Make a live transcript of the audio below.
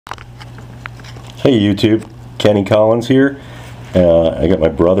Hey YouTube, Kenny Collins here. I got my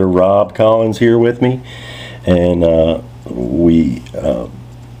brother Rob Collins here with me, and we're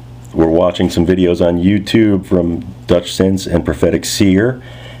watching some videos on YouTube from Dutch Sense and Prophetic Seer,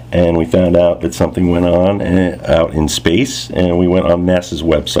 and we found out that something went on out in space, and we went on NASA's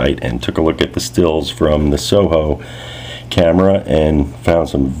website and took a look at the stills from the SOHO camera and found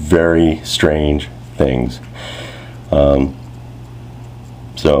some very strange things.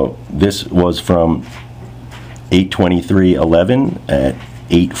 So this was from 8/23/11 at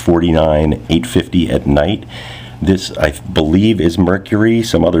 8:49, 8:50 at night. This, I believe, is Mercury.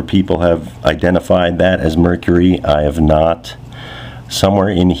 Some other people have identified that as Mercury. I have not. Somewhere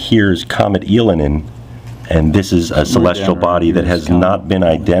in here is Comet Elenin, and this is a celestial body that has not been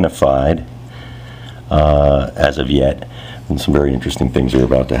identified as of yet. And some very interesting things are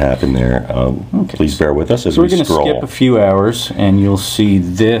about to happen there. Okay. Please bear with us as we scroll. So we're going to skip a few hours, and you'll see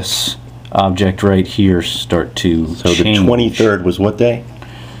this object right here start to change. So the 23rd was what day?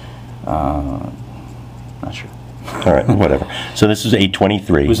 Not sure. All right, whatever. So this is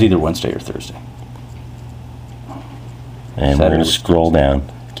 8/23. It was either Wednesday or Thursday. And we're going to scroll down.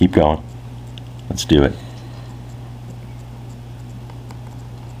 Keep going. Let's do it.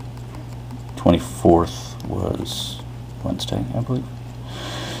 24th was Wednesday, I believe.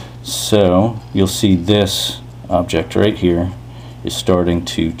 So you'll see this object right here is starting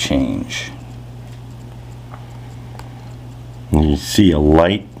to change. And you see a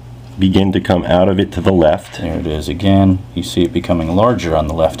light begin to come out of it to the left. There it is again. You see it becoming larger on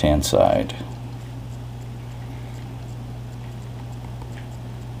the left hand side.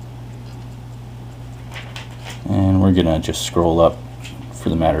 And we're gonna just scroll up. For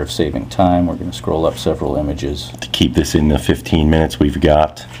the matter of saving time, we're going to scroll up several images to keep this in the 15 minutes we've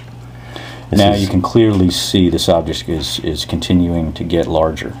got. Now you can clearly see this object is continuing to get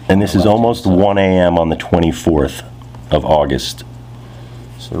larger. And this is almost 1 a.m. on the 24th of August.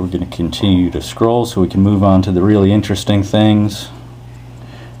 So we're going to continue to scroll so we can move on to the really interesting things.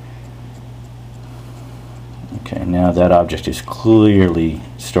 Okay, now that object is clearly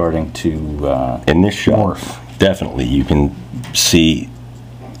starting to in this shot, morph. Definitely, you can see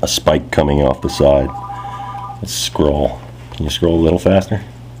a spike coming off the side. Let's scroll. Can you scroll a little faster?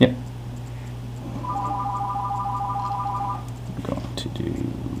 Yep. I'm going to do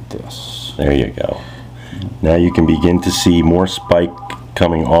this. There you go. Now you can begin to see more spike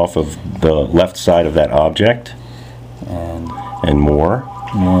coming off of the left side of that object. And more.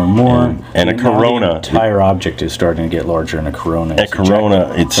 More and more. And a corona. The entire object is starting to get larger, and a corona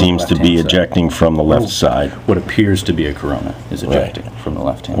is it seems to be ejecting from the left side. What appears to be a corona is ejecting from the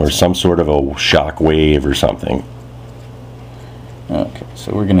left hand side. Or some sort of a shock wave or something. Okay,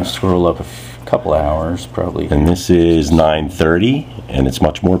 so we're going to scroll up a couple hours, probably. And this is 9:30, and it's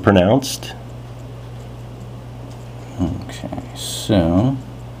much more pronounced. Okay, so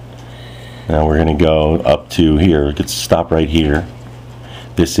now we're going to go up to here. Let's stop right here.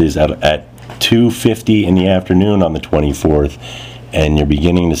 This is at 2:50 in the afternoon on the 24th, and you're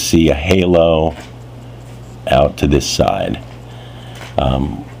beginning to see a halo out to this side.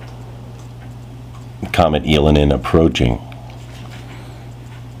 Comet Elenin approaching.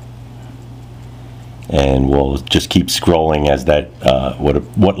 And we'll just keep scrolling as that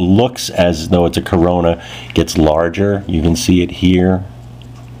what looks as though it's a corona gets larger. You can see it here.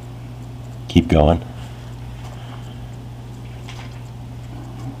 Keep going.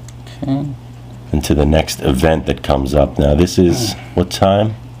 okay. And to the next event that comes up. Now this is what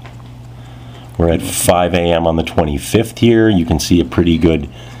time? We're at 5 a.m. on the 25th here. You can see a pretty good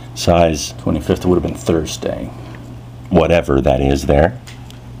size. 25th would have been Thursday. Whatever that is there.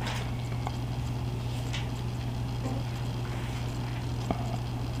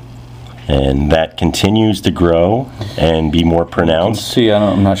 And that continues to grow and be more pronounced. See,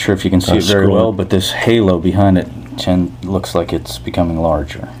 I'm not sure if you can see it very well, but this halo behind it looks like it's becoming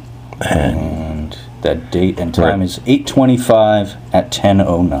larger. And that date and time is 8:25 at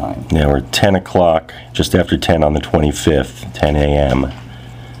 10:09. Now we're at 10 o'clock, just after 10 on the 25th, 10 a.m.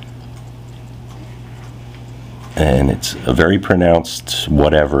 And it's a very pronounced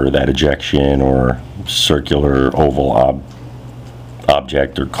whatever that ejection or circular oval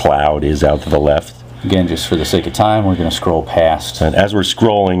object or cloud is out to the left. Again, just for the sake of time, we're going to scroll past. And as we're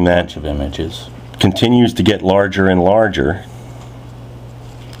scrolling, that bunch of images continues to get larger and larger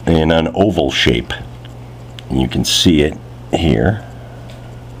in an oval shape. And you can see it here.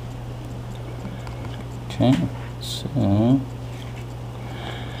 Okay, so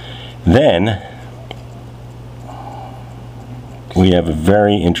then we have a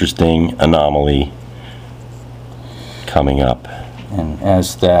very interesting anomaly coming up. And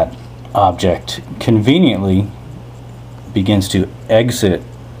as that object conveniently begins to exit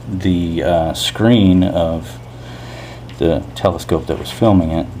the screen of the telescope that was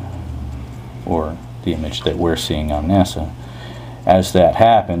filming it, or the image that we're seeing on NASA. As that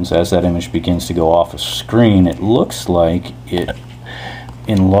happens, as that image begins to go off a screen, it looks like it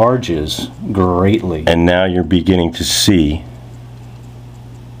enlarges greatly. And now you're beginning to see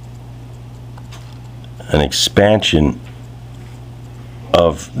an expansion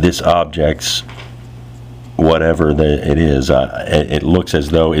of this object's, whatever it is. It looks as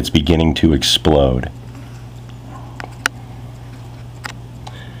though it's beginning to explode.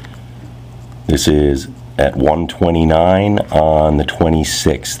 This is at 1:29 on the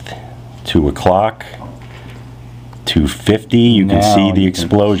 26th. 2 o'clock, 2:50. You can see the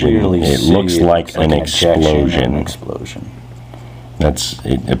explosion. It looks like an explosion.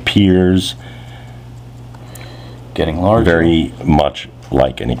 It appears getting larger. Very much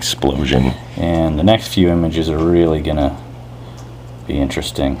like an explosion. And the next few images are really gonna be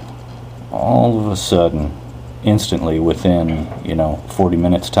interesting. All of a sudden, instantly, within 40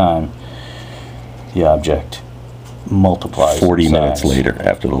 minutes time, the object multiplies 40 minutes later,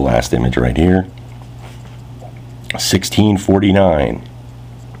 after the last image right here. 16:49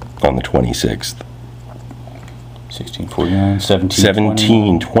 on the 26th. 16:49,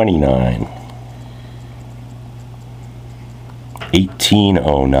 17:29.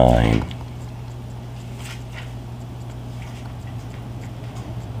 18:09.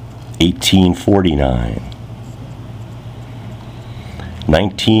 18:49.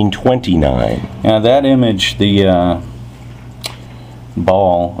 19:29. Now that image, the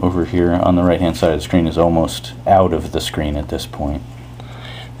ball over here on the right hand side of the screen is almost out of the screen at this point.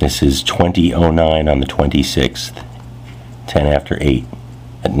 This is 20:09 on the 26th. 10 after 8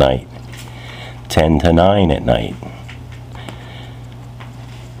 at night. 10 to 9 at night.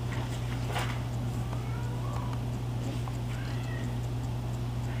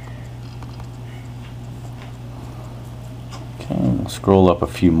 We'll scroll up a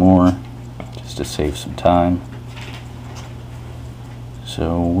few more just to save some time.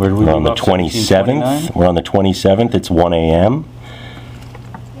 So where do we We're on the 27th. We're on the 27th. It's 1 a.m.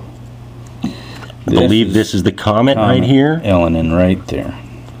 I believe this is the comet right here. Elenin right there.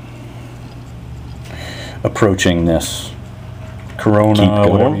 Approaching this corona,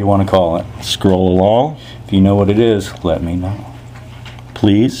 whatever you want to call it. Scroll along. If you know what it is, let me know.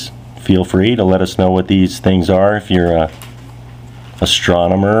 Please feel free to let us know what these things are if you're a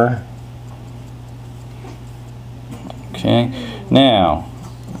astronomer. Okay, now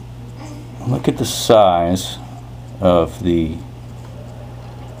look at the size of the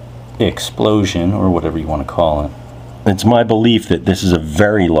explosion, or whatever you want to call it. It's my belief that this is a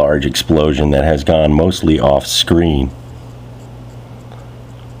very large explosion that has gone mostly off screen.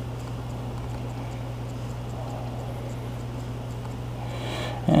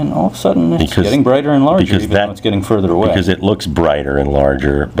 And all of a sudden it's getting brighter and larger, even though it's getting further away. Because it looks brighter and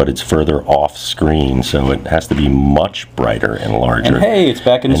larger, but it's further off screen, so it has to be much brighter and larger. And hey, it's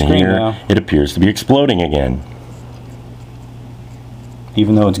back in the screen now. It appears to be exploding again.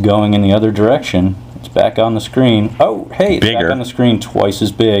 Even though it's going in the other direction, it's back on the screen. Oh, hey, it's back on the screen, twice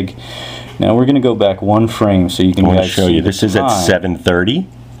as big. Now we're going to go back one frame so you can guys show you. This is at 7:30,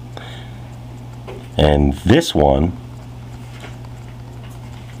 and this one.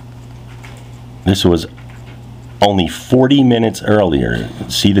 This was only 40 minutes earlier.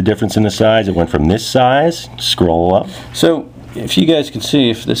 See the difference in the size? It went from this size, scroll up. So, if you guys can see,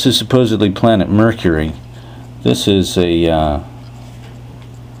 if this is supposedly planet Mercury, this is an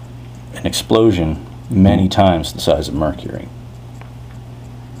explosion many times the size of Mercury.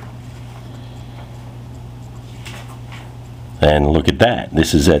 And look at that.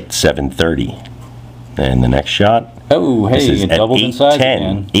 This is at 7:30. And the next shot. Oh, hey, it doubled in size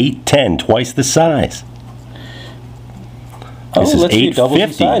again. 8:10, twice the size. Oh, let's see it double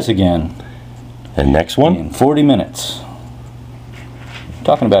in size again. And next one? In 40 minutes.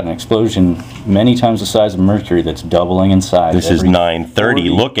 Talking about an explosion many times the size of Mercury that's doubling in size. This is 9:30.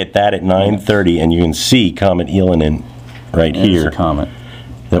 Look at that at 9:30, and you can see Comet Elenin right here. There's a comet.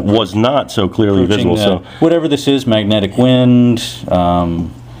 That was not so clearly visible. So whatever this is, magnetic wind,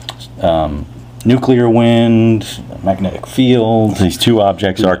 nuclear wind, magnetic field. These two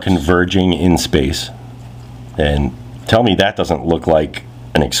objects are converging in space. And tell me that doesn't look like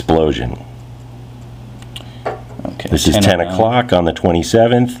an explosion. Okay, this is 10 o'clock on the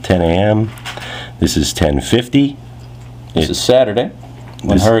 27th, 10 a.m. This is 10:50. This is Saturday,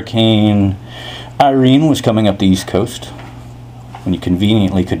 when Hurricane Irene was coming up the East Coast, when you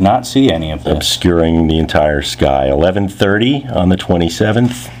conveniently could not see any of this. Obscuring the entire sky. 11:30 on the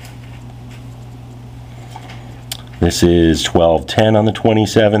 27th. This is 12:10 on the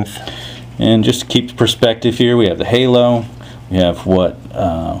 27th. And just to keep perspective here, we have the halo, we have what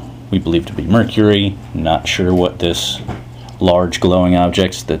we believe to be Mercury, not sure what this large glowing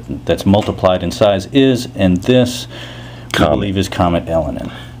object that's multiplied in size is, and this we believe is Comet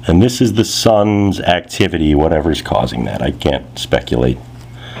Elenin. And this is the sun's activity, whatever's causing that. I can't speculate.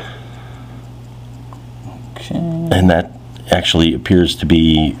 Okay. And that actually appears to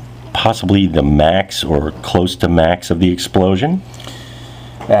be possibly the max or close to max of the explosion.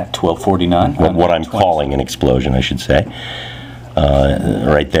 At 12:49. What I'm calling an explosion, I should say.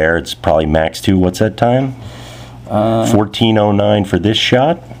 Right there, it's probably max to, what's that time? 14:09 for this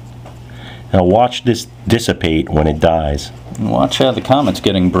shot. Now watch this dissipate when it dies. And watch how the comet's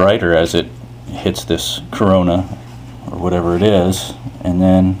getting brighter as it hits this corona, or whatever it is, and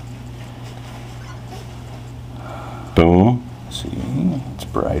then boom. See, it's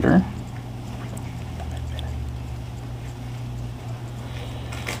brighter.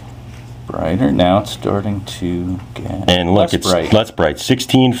 Brighter. Now it's starting to get and look, it's bright. less bright.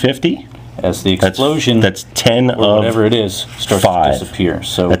 1650. As the explosion, that's 10 or of whatever it is, starts 5. to disappear.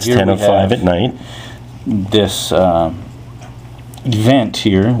 So that's here 10 we of 5 have at night. This event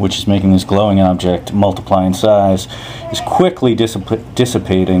here, which is making this glowing object multiply in size, is quickly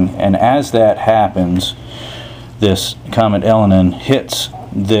dissipating, and as that happens, this Comet Elenin hits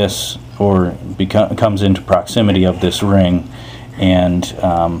this, or comes into proximity of this ring, and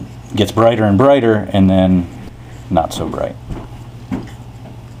gets brighter and brighter, and then not so bright.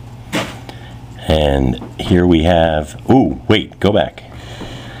 And here we have, ooh, wait, go back.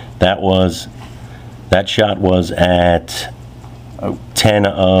 That shot was at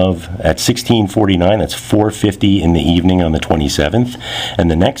 16:49. That's 4:50 in the evening on the 27th. And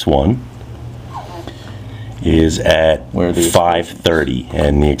the next one is at 5:30,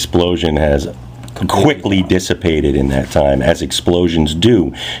 and the explosion has quickly dissipated in that time. As explosions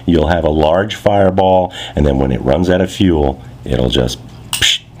do, you'll have a large fireball, and then when it runs out of fuel, it'll just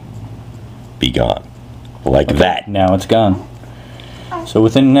be gone, like that. Now it's gone. So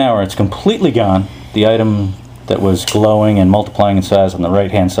within an hour, it's completely gone. The item that was glowing and multiplying in size on the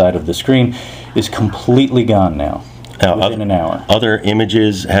right-hand side of the screen is completely gone now. Within an hour. Other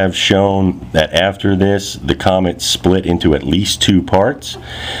images have shown that after this, the comet split into at least 2 parts.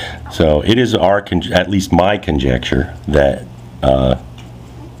 So it is at least my conjecture that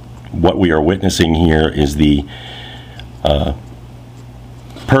what we are witnessing here is the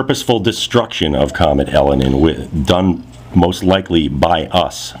purposeful destruction of Comet Elenin, done most likely by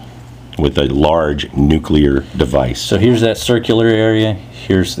us with a large nuclear device. So here's that circular area,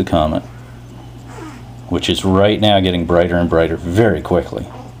 here's the comet, which is right now getting brighter and brighter very quickly.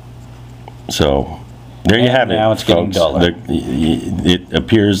 So there you have it. Now it's getting duller. It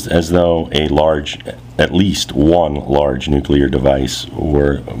appears as though at least one large nuclear device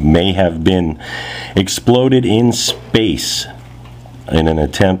may have been exploded in space in an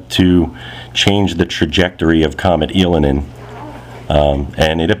attempt to change the trajectory of Comet Elenin.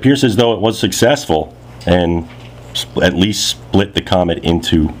 And it appears as though it was successful and at least split the comet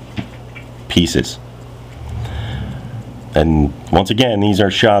into pieces. And once again, these are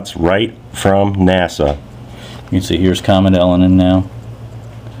shots right from NASA. You can see here's Comet Elenin now,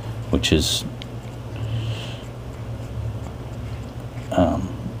 which is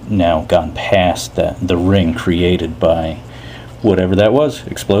now gone past the ring created by whatever that was,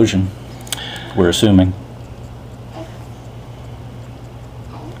 explosion, we're assuming.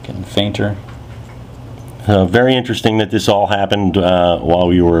 Getting fainter. Very interesting that this all happened while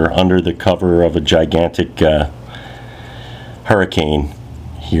we were under the cover of a gigantic hurricane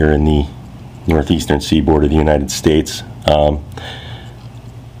here in the northeastern seaboard of the United States.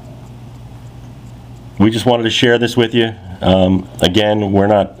 We just wanted to share this with you. Again, we're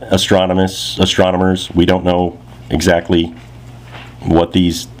not astronomers. We don't know exactly what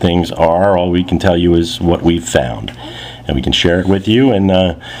these things are. All we can tell you is what we've found, and we can share it with you. And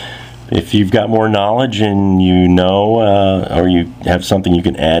if you've got more knowledge and you know, or you have something you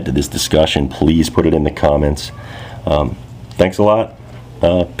can add to this discussion, please put it in the comments. Thanks a lot.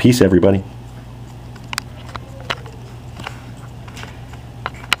 Peace, everybody.